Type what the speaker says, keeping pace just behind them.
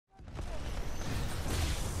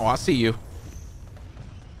Oh, I see you.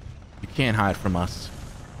 You can't hide from us.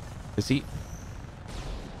 Is he?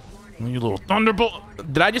 You little thunderbolt.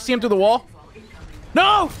 Did I just see him through the wall?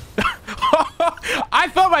 No! I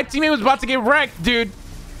thought my teammate was about to get wrecked, dude.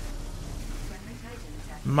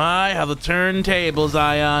 My, how the turntables,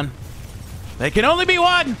 Ion. They can only be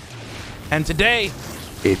one. And today,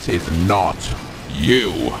 it is not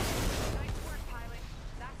you.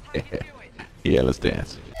 Yeah, let's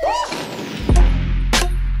dance.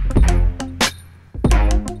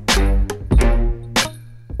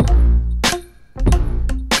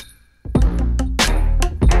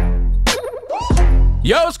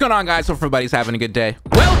 Yo, what's going on, guys? Hope everybody's having a good day.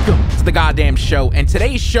 Welcome to the goddamn show. And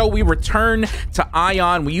today's show, we return to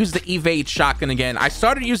Ion. We use the Evade shotgun again. I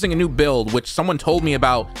started using a new build, which someone told me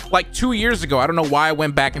about like 2 years ago. I don't know why I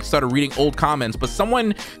went back and started reading old comments, but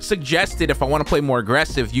someone suggested if I want to play more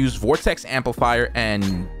aggressive, use Vortex Amplifier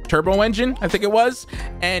and Turbo Engine, I think it was,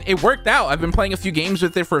 and it worked out. I've been playing a few games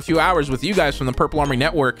with it for a few hours with you guys from the Purple Army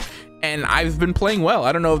Network, and I've been playing well.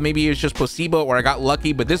 I don't know if maybe it's just placebo or I got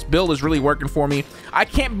lucky, but this build is really working for me. I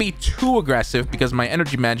can't be too aggressive because my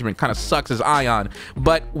energy management kind of sucks as Ion,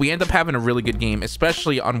 but we end up having a really good game,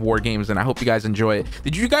 especially on war games, and I hope you guys enjoy it.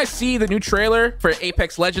 Did you guys see the new trailer for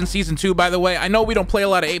Apex Legends Season 2, by the way? I know we don't play a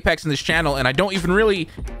lot of Apex in this channel, and I don't even really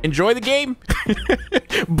enjoy the game,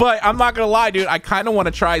 but I'm not gonna lie, dude, I kind of want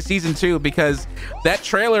to try Season 2 because that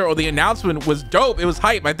trailer or the announcement was dope. It was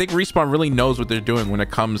hype. I think Respawn really knows what they're doing when it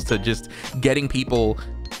comes to just getting people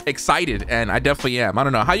excited, and I definitely am. I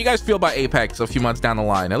don't know how you guys feel about Apex a few months down the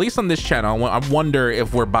line, at least on this channel. I wonder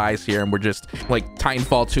if we're biased here and we're just like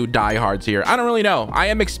Titanfall 2 diehards here. I don't really know. I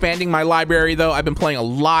am expanding my library though. I've been playing a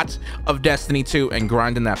lot of Destiny 2 and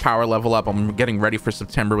grinding that power level up. I'm getting ready for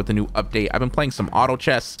September with the new update. I've been playing some auto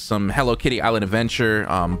chess, some Hello Kitty Island Adventure,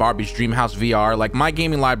 Barbie's Dreamhouse VR. Like, my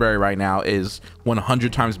gaming library right now is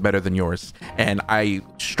 100 times better than yours, and I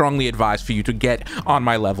strongly advise for you to get on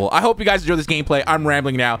my level. I hope you guys enjoy this gameplay. I'm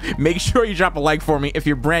rambling now. Make sure you drop a like for me. If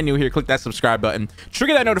you're brand new here, click that subscribe button,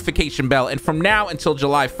 trigger that notification bell, and from now until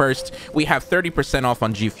July 1st, we have 30% off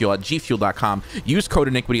on G Fuel at gfuel.com. Use code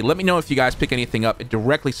Iniquity. Let me know if you guys pick anything up. It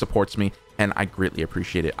directly supports me, and I greatly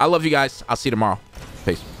appreciate it. I love you guys. I'll see you tomorrow.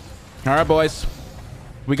 Peace. All right, boys.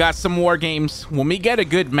 We got some war games. When we get a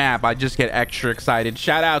good map, I just get extra excited.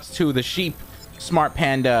 Shout outs to the Sheep, Smart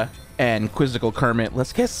Panda, and Quizzical Kermit.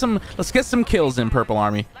 Let's get some kills in, Purple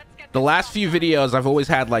Army. The last few videos, I've always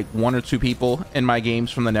had like 1 or 2 people in my games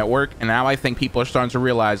from the network, and now I think people are starting to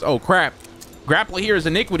realize, oh crap, Grapple here is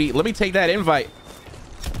Iniquity. Let me take that invite.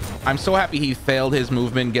 I'm so happy he failed his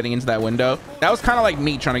movement getting into that window. That was kind of like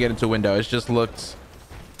me trying to get into a window. It just looked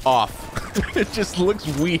off. It just looks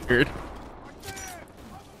weird.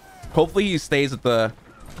 Hopefully he stays at the...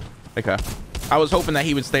 Okay. I was hoping that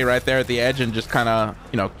he would stay right there at the edge and just kind of,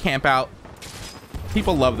 you know, camp out.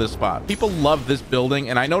 People love this spot. People love this building,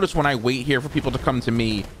 and I notice when I wait here for people to come to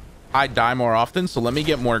me, I die more often, so let me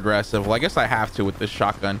get more aggressive. Well, I guess I have to with this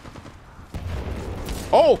shotgun.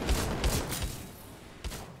 Oh!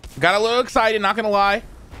 Got a little excited, not gonna lie.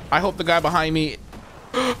 I hope the guy behind me...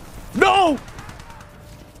 No!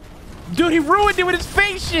 Dude, he ruined it with his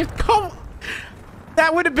face shift. Come...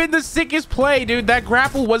 That would have been the sickest play, dude. That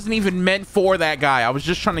grapple wasn't even meant for that guy. I was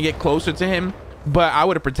just trying to get closer to him, but I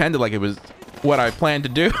would have pretended like it was what I planned to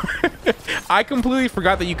do. I completely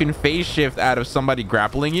forgot that you can phase shift out of somebody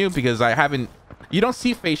grappling you, because I haven't... You don't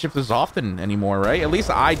see phase shift as often anymore, right? At least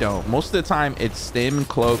I don't. Most of the time, it's stim,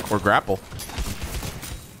 cloak, or grapple.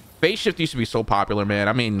 Phase shift used to be so popular, man.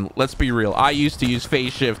 I mean, let's be real. I used to use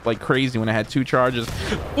phase shift like crazy when I had 2 charges.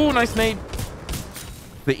 Ooh, nice nade.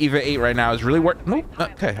 The EVA 8 right now is really working. Nope.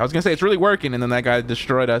 Okay, I was gonna say it's really working, and then that guy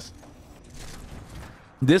destroyed us.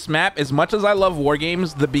 This map, as much as I love war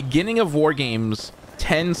games, the beginning of war games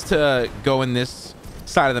tends to go in this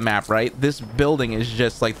side of the map, right? This building is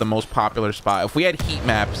just like the most popular spot. If we had heat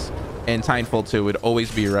maps in Titanfall 2, it would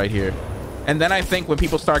always be right here. And then I think when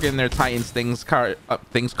people start getting their Titans, things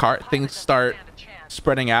start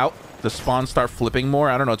spreading out. The spawns start flipping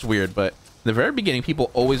more. I don't know, it's weird, but in the very beginning,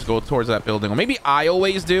 people always go towards that building. Or maybe I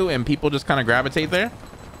always do, and people just kind of gravitate there.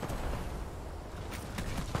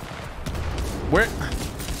 Where...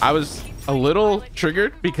 I was a little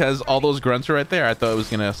triggered because all those grunts are right there. I thought it was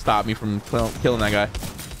gonna stop me from killing that guy.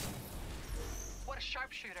 What a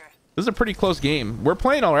sharpshooter. This is a pretty close game. We're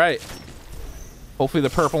playing all right. Hopefully the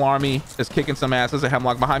Purple Army is kicking some ass. There's a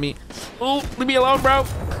Hemlock behind me. Oh, leave me alone, bro.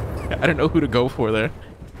 I don't know who to go for there.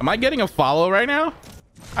 Am I getting a follow right now?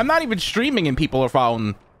 I'm not even streaming and people are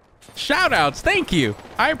following. Shout outs. Thank you.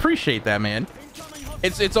 I appreciate that, man.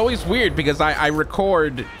 It's always weird because I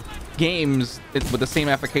record games with the same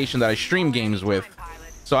application that I stream games with.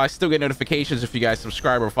 So I still get notifications if you guys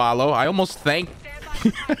subscribe or follow. I almost thanked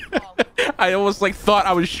I almost like thought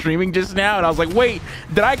I was streaming just now, and I was like, wait,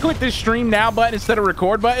 did I click this stream now button instead of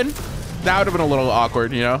record button? That would have been a little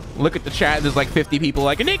awkward, you know? Look at the chat, there's like 50 people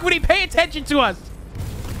like, Iniquity, pay attention to us.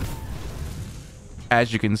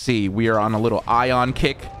 As you can see, we are on a little Ion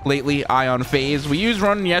kick lately, Ion phase. We used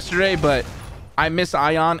Ronin yesterday, but I miss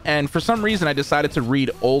Ion, and for some reason I decided to read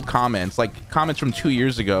old comments, like comments from 2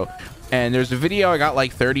 years ago. And there's a video, I got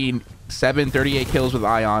like 38 kills with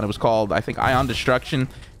Ion. It was called, I think, Ion Destruction.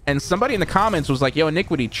 And somebody in the comments was like, yo,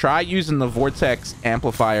 Iniquity, try using the Vortex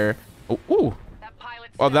amplifier. Ooh.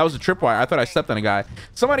 Oh, that was a tripwire. I thought I stepped on a guy.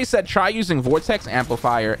 Somebody said, try using Vortex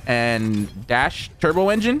amplifier and Dash turbo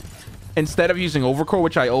engine instead of using overcore,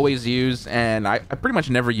 which I always use. And I pretty much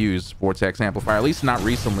never use Vortex amplifier, at least not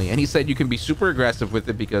recently. And he said you can be super aggressive with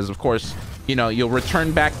it because, of course, you know, you'll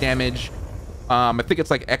return back damage. I think it's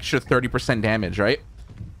like extra 30% damage, right?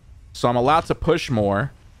 So I'm allowed to push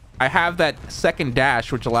more. I have that second dash,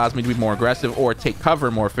 which allows me to be more aggressive or take cover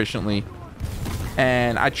more efficiently.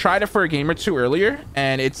 And I tried it for a game or two earlier,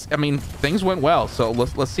 and I mean, things went well. So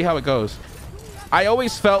let's see how it goes. I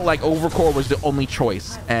always felt like overcore was the only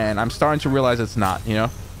choice, and I'm starting to realize it's not, you know?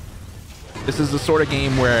 This is the sort of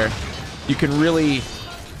game where you can really,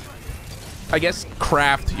 I guess,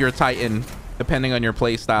 craft your Titan depending on your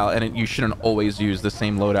play style, and you shouldn't always use the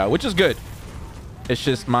same loadout, which is good. It's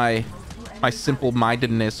just my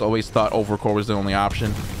simple-mindedness always thought overcore was the only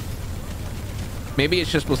option. Maybe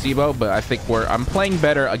it's just placebo, but I think I'm playing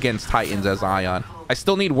better against Titans as Ion. I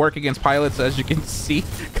still need work against pilots, as you can see.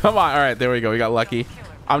 Come on. All right, there we go. We got lucky.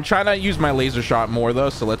 I'm trying to use my laser shot more,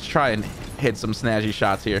 though, so let's try and hit some snazzy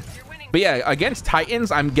shots here. But yeah, against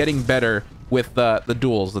Titans, I'm getting better with the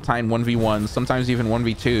duels, the Titan 1v1s, sometimes even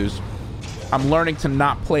 1v2s. I'm learning to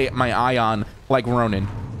not play my Ion like Ronin.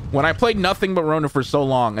 When I played nothing but Ronin for so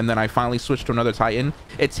long, and then I finally switched to another Titan,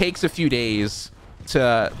 it takes a few days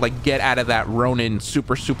to like get out of that Ronin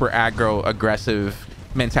super aggro aggressive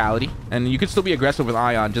mentality. And you could still be aggressive with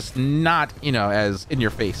Ion, just not, you know, as in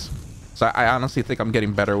your face. So I honestly think I'm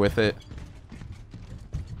getting better with it.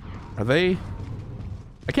 Are they?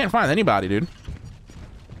 I can't find anybody, dude.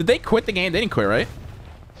 Did they quit the game? They didn't quit, right?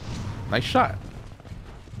 Nice shot.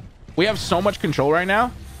 We have so much control right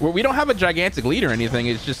now. We don't have a gigantic lead or anything.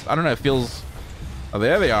 It's just, I don't know, it feels... Oh,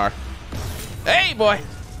 there they are. Hey, boy!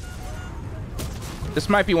 This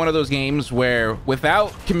might be one of those games where,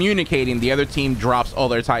 without communicating, the other team drops all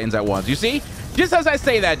their Titans at once. You see? Just as I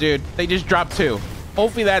say that, dude, they just dropped 2.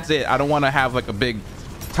 Hopefully that's it. I don't want to have, like, a big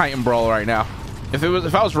Titan brawl right now. If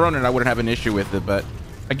I was Ronin, I wouldn't have an issue with it, but...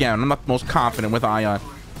 Again, I'm not the most confident with Ion.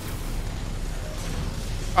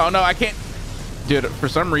 Oh, no, I can't... Dude, for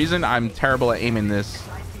some reason, I'm terrible at aiming this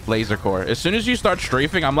laser core. As soon as you start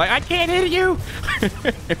strafing, I'm like, I can't hit you.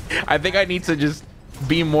 I think I need to just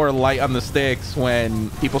be more light on the sticks when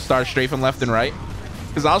people start strafing left and right.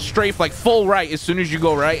 Because I'll strafe like full right as soon as you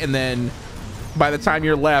go right. And then by the time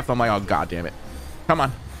you're left, I'm like, oh, God damn it. Come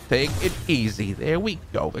on. Take it easy. There we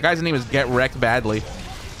go. The guy's name is Get Wrecked Badly.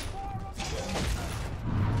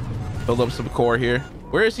 Build up some core here.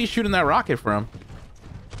 Where is he shooting that rocket from?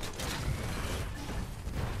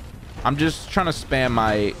 I'm just trying to spam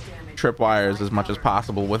my tripwires as much as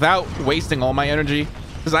possible without wasting all my energy.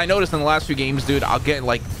 Because I noticed in the last few games, dude, I'll get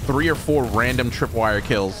like 3 or 4 random tripwire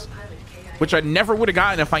kills, which I never would have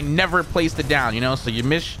gotten if I never placed it down, you know? So you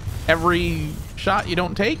miss every shot you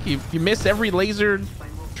don't take. You miss every laser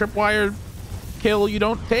tripwire kill you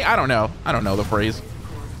don't take. I don't know the phrase.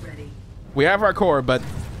 We have our core, but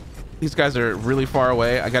these guys are really far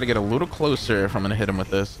away. I got to get a little closer if I'm going to hit them with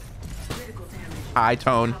this. High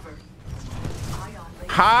tone.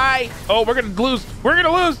 Hi. Oh, we're gonna lose. We're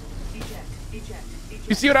gonna lose.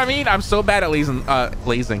 You see what I mean? I'm so bad at lasing.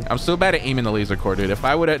 I'm so bad at aiming the laser core, dude. If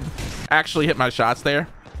I would have actually hit my shots there,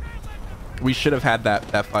 we should have had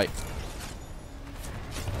that fight.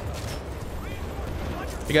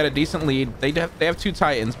 We got a decent lead. They have 2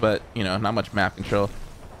 Titans, but you know, not much map control.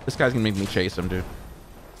 This guy's gonna make me chase him, dude.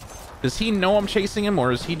 Does he know I'm chasing him,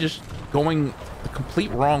 or is he just going the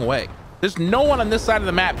complete wrong way? There's no one on this side of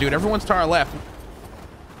the map, dude. Everyone's to our left.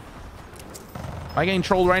 Am I getting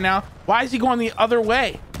trolled right now? Why is he going the other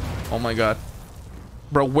way? Oh my God.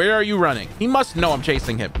 Bro, where are you running? He must know I'm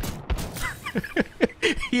chasing him.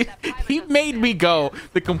 he made me go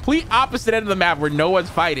the complete opposite end of the map where no one's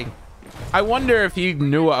fighting. I wonder if he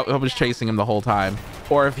knew I was chasing him the whole time,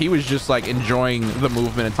 or if he was just like enjoying the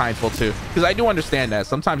movement in Titanfall 2. Because I do understand that.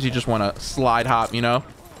 Sometimes you just want to slide hop, you know?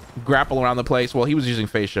 Grapple around the place. Well, he was using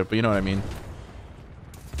phase shift, but you know what I mean.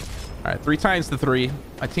 All right, 3 Titans to 3.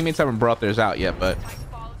 My teammates haven't brought theirs out yet, but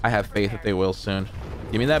I have faith that they will soon.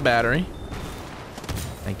 Give me that battery.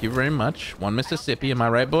 Thank you very much. One Mississippi. Am I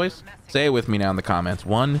right, boys? Say it with me now in the comments.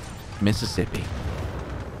 One Mississippi.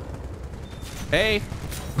 Hey.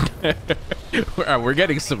 We're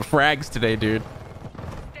getting some frags today, dude.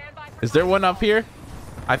 Is there one up here?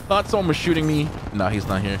 I thought someone was shooting me. No, he's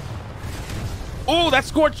not here. Oh, that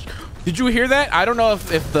Scorch. Did you hear that? I don't know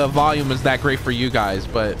if the volume is that great for you guys,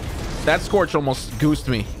 but that Scorch almost goosed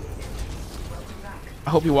me. I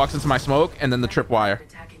hope he walks into my smoke and then the tripwire.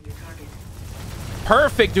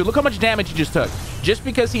 Perfect, dude. Look how much damage he just took. Just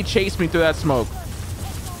because he chased me through that smoke.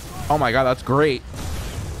 Oh my god, that's great.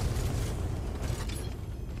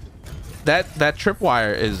 That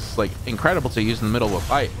tripwire is like incredible to use in the middle of a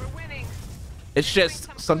fight. It's just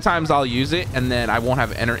sometimes I'll use it and then I won't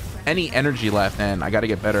have any energy left, and I got to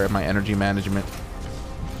get better at my energy management.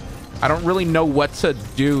 I don't really know what to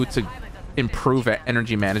do to improve at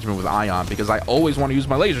energy management with Ion, because I always want to use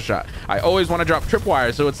my laser shot. I always want to drop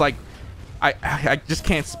tripwire, so it's like I just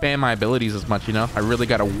can't spam my abilities as much, you know? I really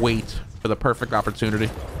got to wait for the perfect opportunity.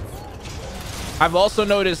 I've also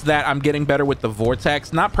noticed that I'm getting better with the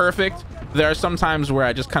vortex. Not perfect. There are some times where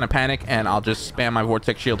I just kind of panic and I'll just spam my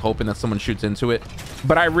vortex shield hoping that someone shoots into it.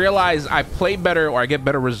 But I realize I play better, or I get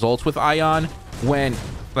better results with Ion when,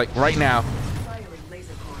 like right now.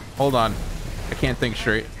 Hold on. I can't think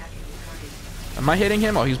straight. Am I hitting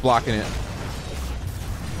him? Oh, he's blocking it.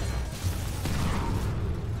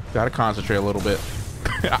 Gotta concentrate a little bit.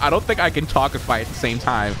 I don't think I can talk and fight at the same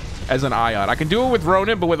time as an Ion. I can do it with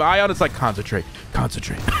Ronin, but with Ion, it's like concentrate,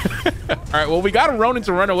 concentrate. All right, well, we got a Ronin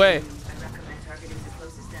to run away.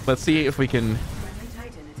 Let's see if we can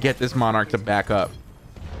get this Monarch to back up.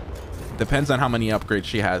 Depends on how many upgrades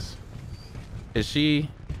she has. Is she...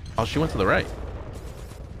 Oh, she went to the right.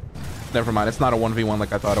 Never mind. It's not a 1v1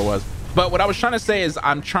 like I thought it was. But what I was trying to say is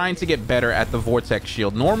I'm trying to get better at the Vortex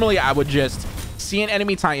shield. Normally, I would just see an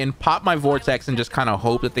enemy Titan, pop my Vortex, and just kind of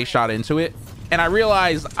hope that they shot into it. And I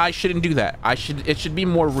realized I shouldn't do that. It should be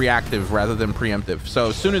more reactive rather than preemptive. So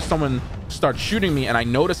as soon as someone starts shooting me and I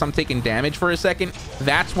notice I'm taking damage for a second,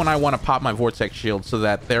 that's when I want to pop my Vortex shield so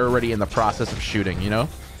that they're already in the process of shooting, you know?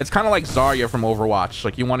 It's kind of like Zarya from Overwatch.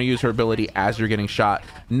 Like, you want to use her ability as you're getting shot,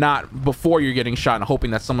 not before you're getting shot and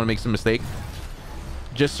hoping that someone makes a mistake.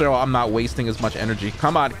 Just so I'm not wasting as much energy.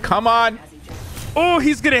 Come on, come on. Oh,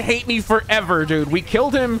 he's going to hate me forever, dude. We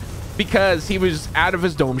killed him because he was out of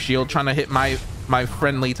his dome shield trying to hit my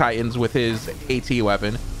friendly Titans with his AT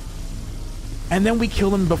weapon. And then we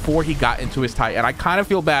killed him before he got into his Titan. I kind of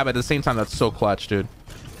feel bad, but at the same time, that's so clutch, dude.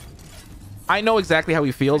 I know exactly how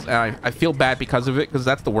he feels, and I feel bad because of it, because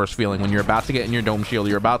that's the worst feeling when you're about to get in your dome shield.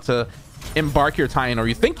 You're about to embark your Titan, or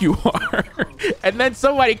you think you are, and then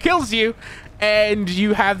somebody kills you, and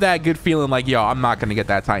you have that good feeling like, yo, I'm not going to get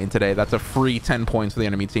that Titan today. That's a free 10 points for the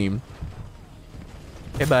enemy team.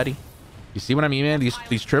 Hey, buddy. You see what I mean, man? These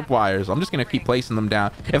tripwires, I'm just going to keep placing them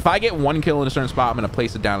down. If I get one kill in a certain spot, I'm going to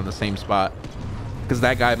place it down in the same spot, because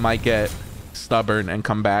that guy might get stubborn and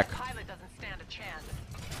come back.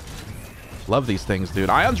 Love these things, dude.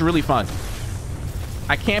 Ion's really fun.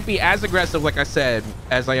 I can't be as aggressive, like I said,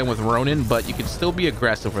 as I am with Ronin, but you can still be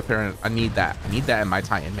aggressive with her, and I need that. I need that in my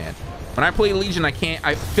Titan, man. When I play Legion, I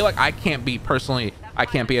feel like I can't be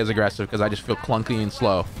as aggressive because I just feel clunky and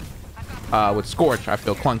slow. With Scorch, I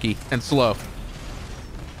feel clunky and slow.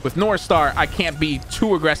 With North Star, I can't be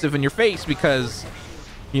too aggressive in your face because,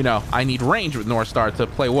 you know, I need range with North Star to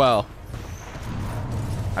play well.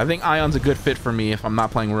 I think Ion's a good fit for me if I'm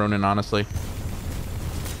not playing Ronin, honestly.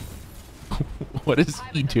 What is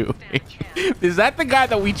he doing? Is that the guy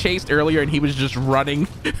that we chased earlier and he was just running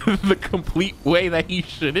the complete way that he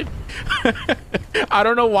shouldn't? I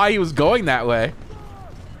don't know why he was going that way.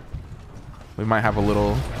 We might have a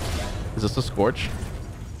little... Is this a Scorch?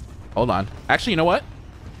 Hold on. Actually, you know what?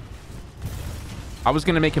 I was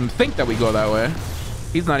going to make him think that we go that way.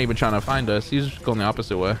 He's not even trying to find us. He's just going the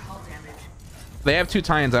opposite way. They have two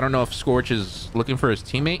Titans. I don't know if Scorch is looking for his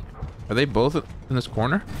teammate. Are they both in this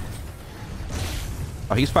corner?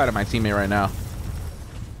 Oh, he's fighting my teammate right now.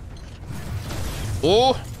 Oh!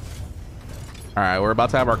 All right, we're about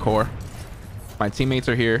to have our core. My teammates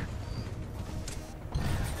are here.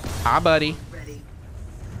 Hi, buddy.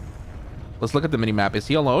 Let's look at the mini-map. Is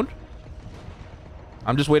he alone?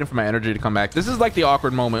 I'm just waiting for my energy to come back. This is like the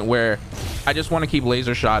awkward moment where I just want to keep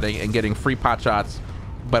laser shotting and getting free pot shots,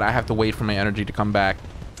 but I have to wait for my energy to come back.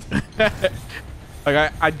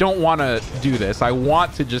 Like, I don't want to do this. I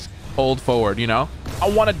want to just hold forward, you know? I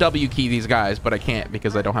want to W key these guys, but I can't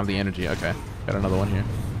because I don't have the energy. Okay, got another one here.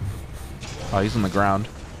 Oh, he's on the ground.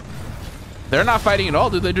 They're not fighting at all,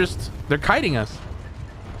 dude. They're kiting us.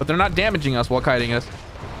 But they're not damaging us while kiting us.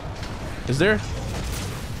 Is there?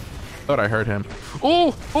 thought I heard him.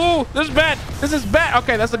 Ooh, ooh, this is bad. This is bad.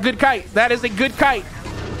 Okay, that's a good kite. That is a good kite.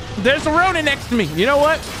 There's a Ronin next to me. You know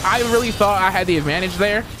what? I really thought I had the advantage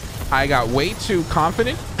there. I got way too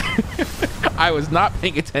confident. I was not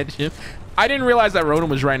paying attention. I didn't realize that Ronin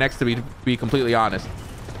was right next to me, to be completely honest.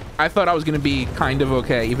 I thought I was going to be kind of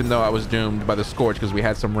okay, even though I was doomed by the Scorch because we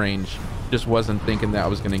had some range. Just wasn't thinking that I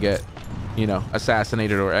was going to get, you know,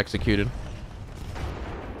 assassinated or executed.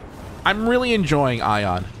 I'm really enjoying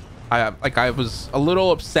Ion. I was a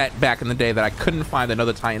little upset back in the day that I couldn't find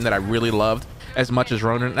another Titan that I really loved as much as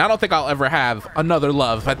Ronin. And I don't think I'll ever have another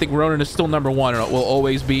love. I think Ronin is still #1 and it will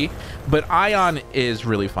always be. But Ion is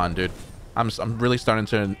really fun, dude. I'm really starting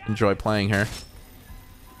to enjoy playing her.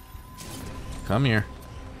 Come here.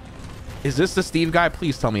 Is this the Steve guy?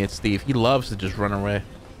 Please tell me it's Steve. He loves to just run away.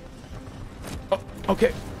 Oh,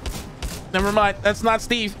 okay. Never mind. That's not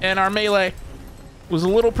Steve. And our melee was a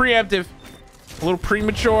little preemptive. A little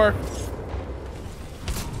premature.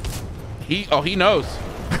 He knows.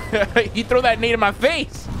 He threw that nade in my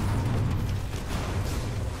face.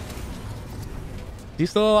 Is he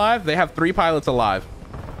still alive? They have 3 pilots alive.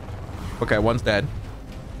 Okay, one's dead.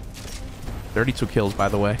 32 kills, by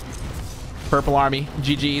the way. Purple Army,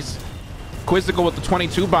 GG's. Quizzical with the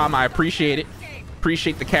 22 bomb. I appreciate it.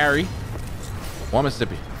 Appreciate the carry. One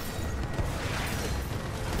Mississippi.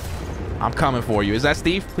 I'm coming for you. Is that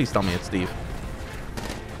Steve? Please tell me it's Steve.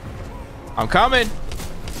 I'm coming.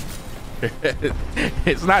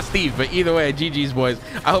 It's not Steve, but either way, GG's, boys.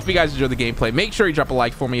 I hope you guys enjoyed the gameplay. Make sure you drop a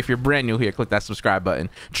like for me. If you're brand new here, click that subscribe button.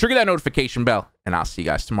 Trigger that notification bell, and I'll see you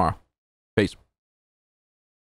guys tomorrow. Peace.